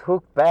 She's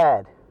hooked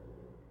bad.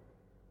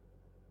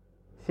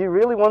 She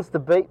really wants to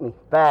beat me.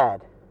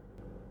 Bad.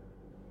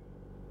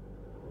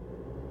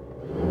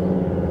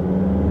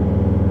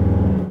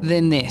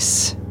 Then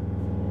this.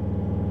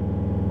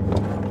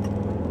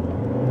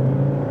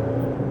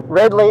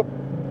 Red lit.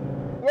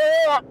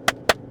 Yeah!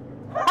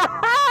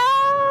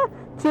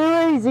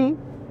 Too easy.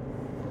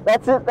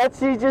 That's it.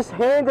 She just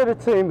handed it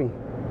to me.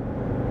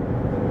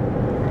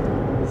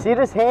 She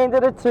just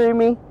handed it to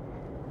me.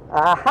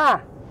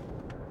 Aha!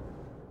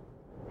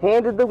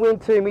 Handed the win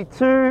to me.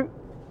 2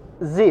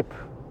 zip.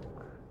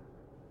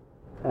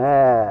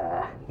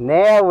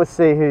 Now we'll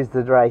see who's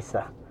the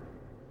racer.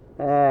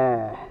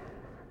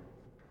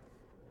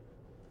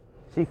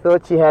 She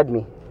thought she had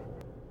me.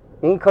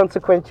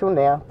 Inconsequential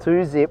now.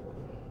 2 zip.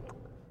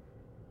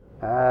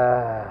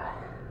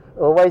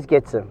 Always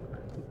gets him.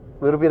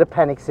 A little bit of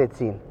panic sets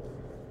in.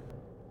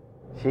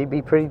 She'd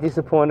be pretty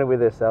disappointed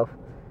with herself.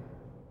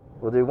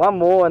 We'll do 1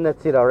 more and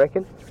that's it, I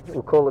reckon.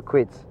 We'll call it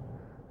quits.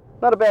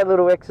 Not a bad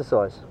little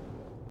exercise.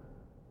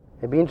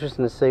 It'd be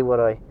interesting to see what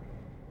I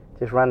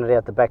just run it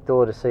out the back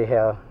door to see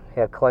how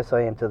close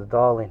I am to the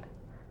dial-in.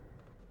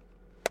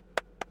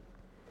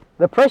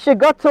 The pressure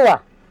got to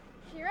her.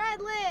 She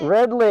red lit.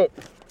 Red lit.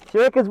 She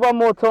reckons 1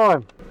 more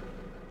time.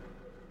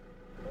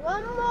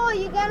 1 more,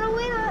 you're gonna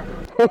win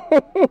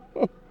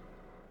it.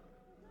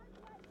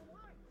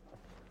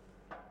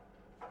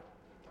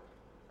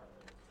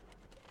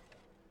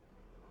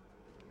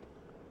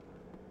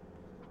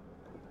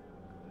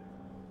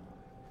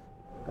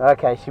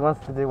 Okay, she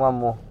wants to do 1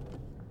 more.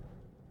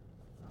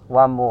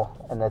 1 more,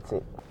 and that's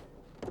it.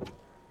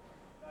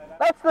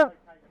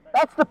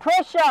 That's the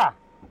pressure.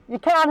 You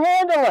can't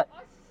handle it.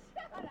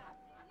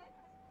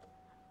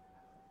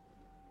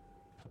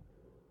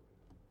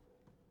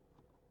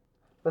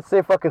 Let's see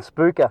if I can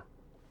spook her.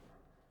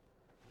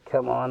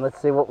 Come on,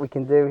 let's see what we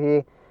can do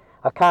here.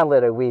 I can't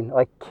let her win.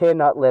 I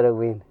cannot let her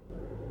win.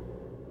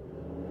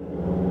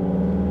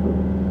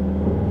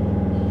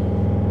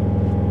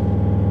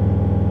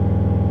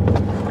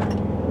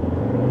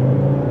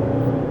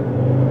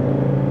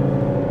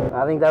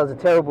 I think that was a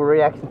terrible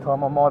reaction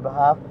time on my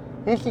behalf.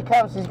 Here she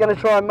comes, she's going to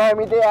try and mow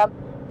me down.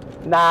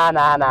 Nah.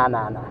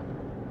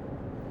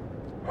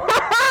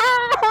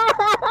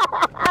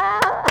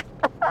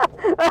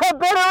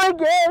 Better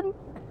again.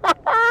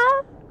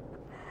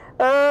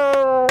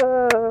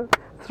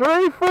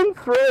 3 from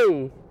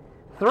 3.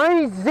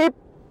 3 zip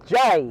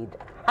Jade.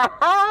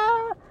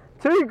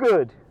 Too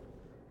good.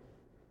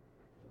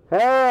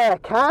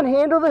 Can't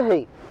handle the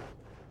heat.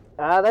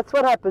 That's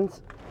what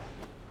happens.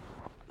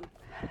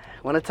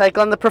 Want to take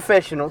on the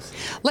professionals.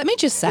 Let me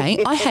just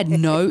say, I had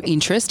no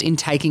interest in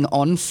taking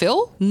on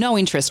Phil. No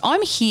interest.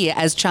 I'm here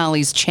as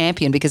Charlie's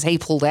champion because he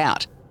pulled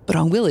out. But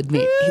I will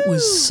admit, it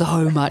was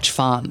so much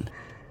fun.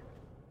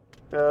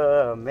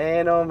 Oh,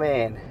 man, oh,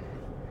 man.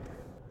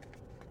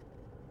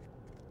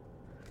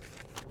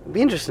 It'd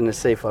be interesting to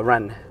see if I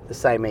run the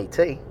same ET.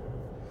 And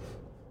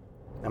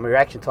my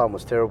reaction time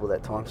was terrible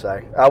that time,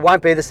 so I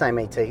won't be the same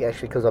ET,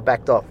 actually, because I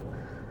backed off.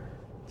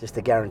 Just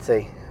to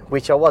guarantee,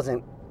 which I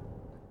wasn't.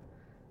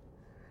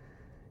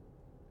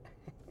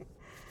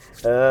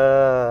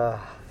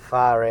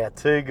 Far out.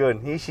 Too good.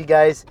 Here she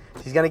goes.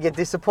 She's going to get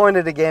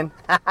disappointed again.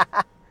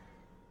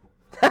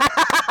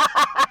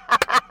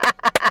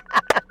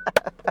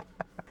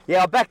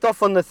 Yeah, I backed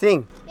off on the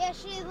thing. Yeah,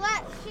 she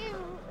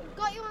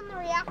got you on the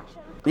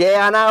reaction.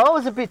 Yeah, I know. I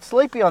was a bit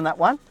sleepy on that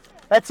one.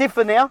 That's it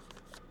for now.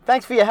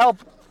 Thanks for your help.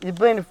 You've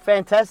been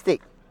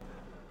fantastic.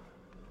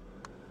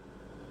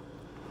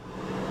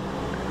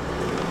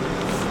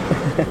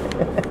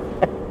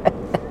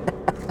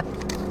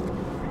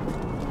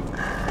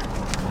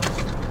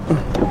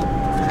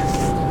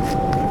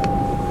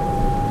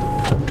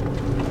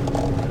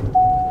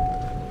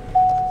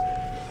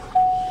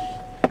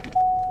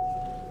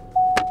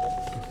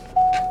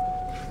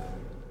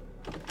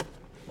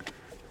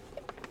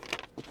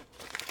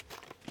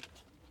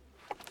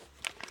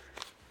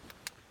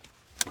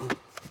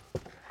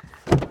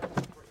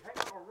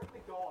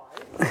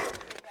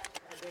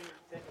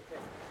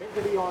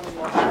 On in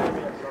like 2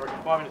 minutes, or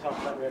 5 minutes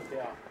after that,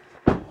 we're out.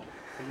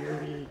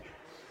 Beauty.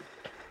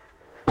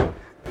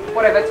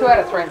 Whatever, 2 out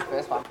of 3 in the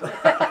first one.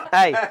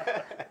 Hey,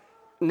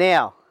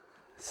 now,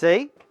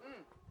 see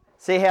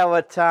how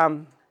it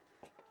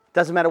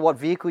doesn't matter what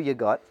vehicle you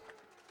got,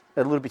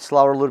 a little bit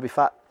slower, a little bit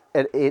fast,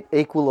 it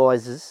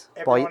equalises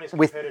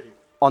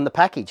on the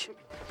package.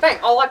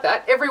 Thanks, I like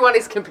that. Everyone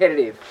is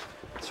competitive.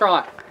 That's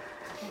right.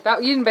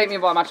 You didn't beat me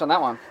by much on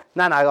that one.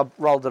 No, I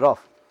rolled it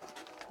off.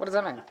 What does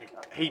that mean?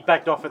 He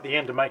backed off at the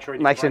end to make sure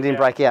he didn't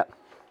break out.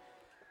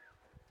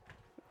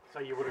 So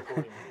you would have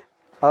caught him.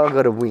 I've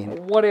got to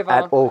win. Whatever.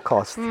 At all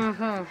costs.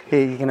 Mm-hmm.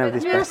 Here, you can have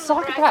this You're a back.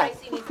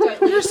 psychopath.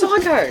 You're a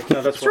psycho.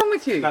 No, What's wrong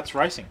with you? That's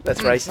racing.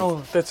 That's racing.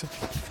 Oh, that's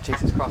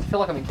Jesus Christ. I feel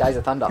like I'm in Days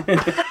of Thunder.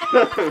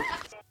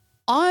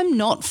 I'm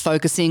not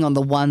focusing on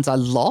the ones I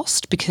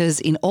lost because,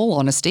 in all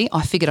honesty,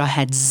 I figured I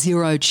had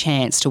zero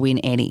chance to win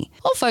any.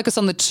 I'll focus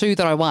on the 2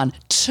 that I won.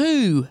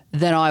 2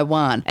 that I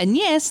won. And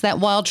yes, that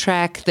wild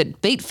track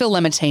that beat Phil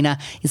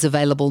Lamatina is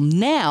available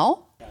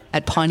now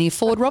at Pioneer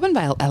Ford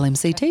Robinvale,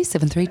 LMCT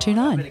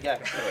 7329.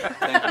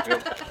 Thank you,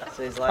 Phil.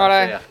 See you later.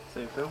 Righto.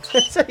 See you, Phil.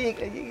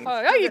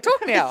 Oh, you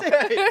talk now.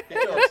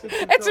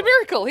 It's a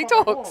miracle. He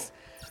talks.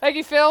 Thank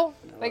you, Phil.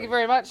 Thank you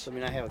very much. Let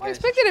me know how it I goes.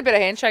 expected a better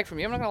handshake from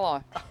you, I'm not going to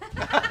lie.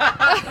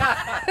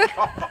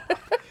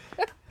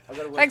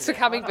 Thanks for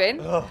coming, Ben.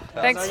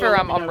 Thanks for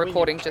I'm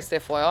recording, just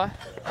FYI.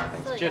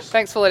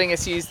 Thanks for letting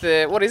us use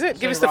the, what is it?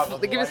 Give us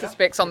the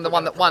specs on the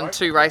one that won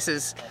 2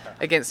 races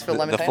against Phil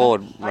Lamatina. The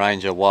Ford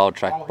Ranger Wild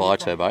Track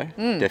Bi-Turbo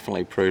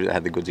definitely proved it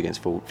had the goods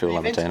against Phil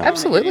Lamatina.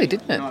 Absolutely,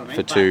 didn't it?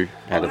 For 2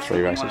 out of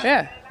 3 races.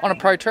 Yeah, on a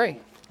pro tree,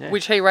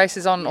 which he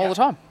races on all the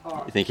time.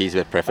 You think he's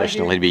a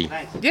professional? He'd be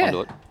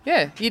onto it.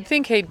 Yeah, you'd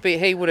think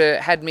he would have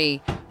had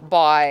me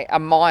by a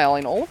mile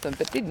in all of them,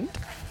 but didn't.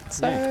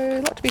 So, a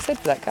lot to be said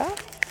for that car.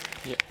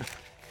 Yeah.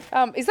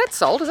 Is that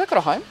sold? Has that got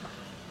a home?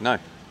 No.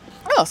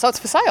 Oh, so it's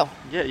for sale.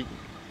 Yeah. You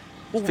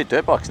can fit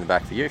dirt bikes in the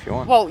back for you if you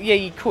want. Well, yeah,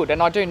 you could,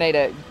 and I do need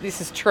a. This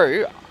is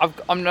true.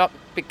 I'm not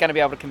going to be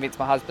able to convince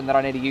my husband that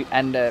I need a Ute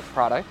and a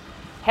Prado.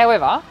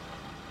 However,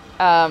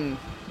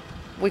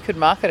 we could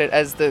market it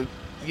as the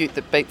Ute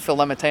that beat Phil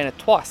Lamatina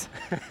twice.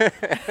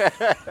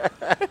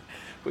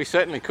 We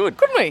certainly could.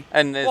 Couldn't we?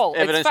 And there's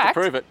evidence to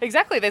prove it.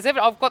 Exactly. There's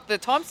evidence. I've got the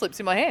time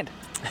slips in my hand.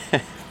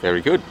 Very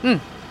good.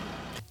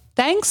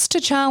 Thanks to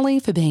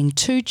Charlie for being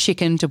too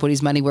chicken to put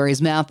his money where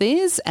his mouth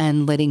is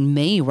and letting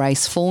me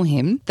race for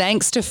him.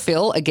 Thanks to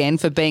Phil, again,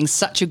 for being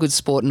such a good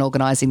sport and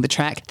organising the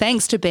track.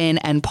 Thanks to Ben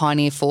and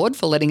Pioneer Ford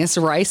for letting us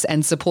race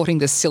and supporting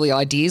the silly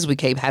ideas we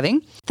keep having.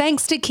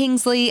 Thanks to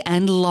Kingsley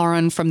and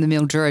Lauren from the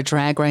Mildura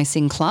Drag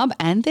Racing Club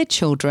and their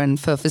children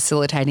for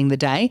facilitating the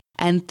day.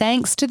 And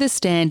thanks to the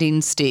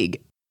stand-in Stig,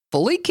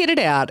 fully kitted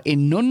out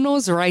in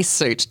Nonno's race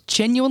suit,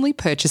 genuinely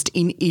purchased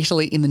in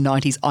Italy in the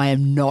 90s. I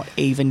am not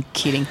even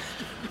kidding.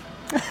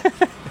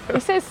 He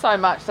says so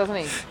much, doesn't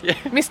he? Yeah.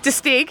 Mr.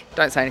 Stig,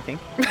 don't say anything.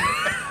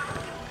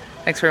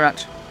 Thanks very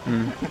much.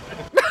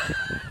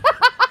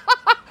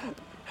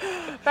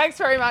 Thanks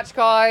very much,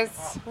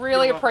 guys.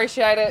 Really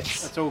appreciate it.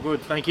 That's all good.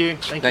 Thank you.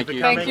 Thank you for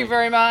coming. Thank you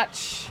very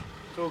much.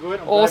 It's all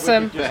good.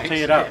 Awesome. Just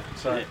tee it up.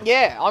 So.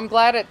 Yeah, I'm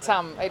glad it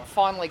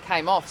finally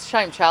came off.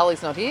 Shame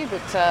Charlie's not here,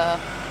 but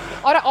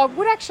I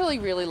would actually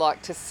really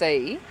like to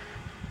see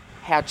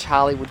how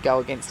Charlie would go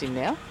against him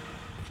now.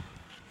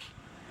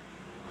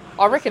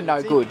 I reckon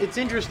no good. It's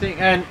interesting,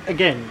 and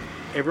again,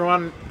 a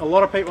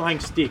lot of people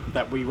think stick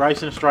that we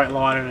race in a straight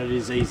line and it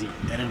is easy,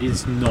 and it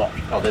is not.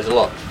 Oh, there's a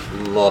lot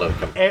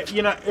of.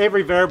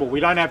 Every variable. We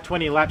don't have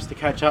 20 laps to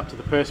catch up to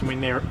the person when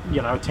they're, a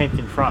 10th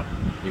in front.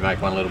 You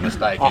make one little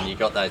mistake and you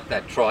got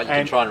that try. You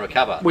can try and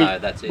recover. No,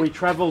 that's it. We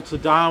travel to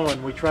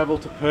Darwin. We travel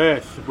to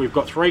Perth. We've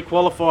got 3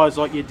 qualifiers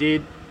like you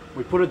did.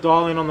 We put a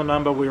dial in on the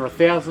number. We were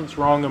 1,000ths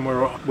wrong, and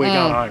we're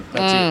going home.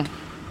 That's it.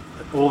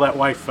 All that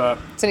way for...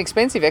 It's an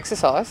expensive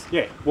exercise.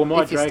 Yeah. Well,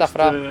 my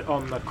dragster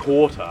on the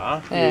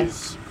quarter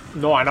is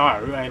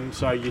 9.0, and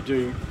so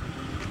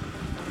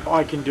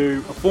I can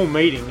do a full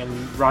meeting and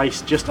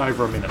race just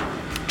over a minute.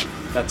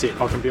 That's it.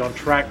 I can be on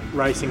track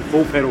racing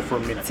full pedal for a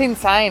minute. It's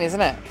insane,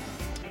 isn't it?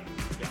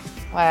 Yeah.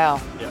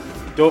 Wow. Yeah.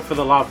 Do it for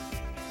the love.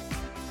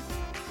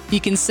 You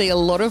can see a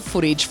lot of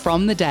footage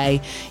from the day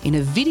in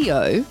a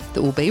video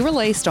that will be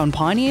released on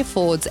Pioneer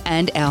Ford's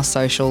and our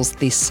socials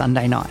this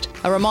Sunday night.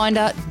 A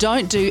reminder,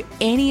 don't do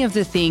any of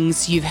the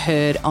things you've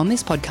heard on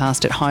this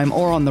podcast at home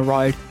or on the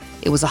road.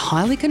 It was a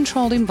highly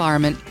controlled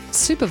environment,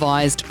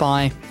 supervised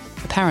by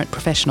apparent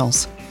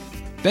professionals.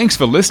 Thanks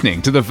for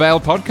listening to the Vale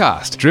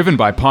Podcast, driven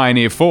by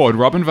Pioneer Ford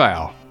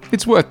Robinvale.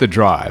 It's worth the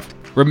drive.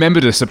 Remember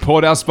to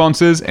support our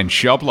sponsors and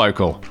shop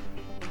local.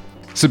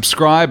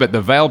 Subscribe at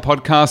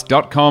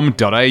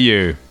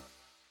thevalepodcast.com.au.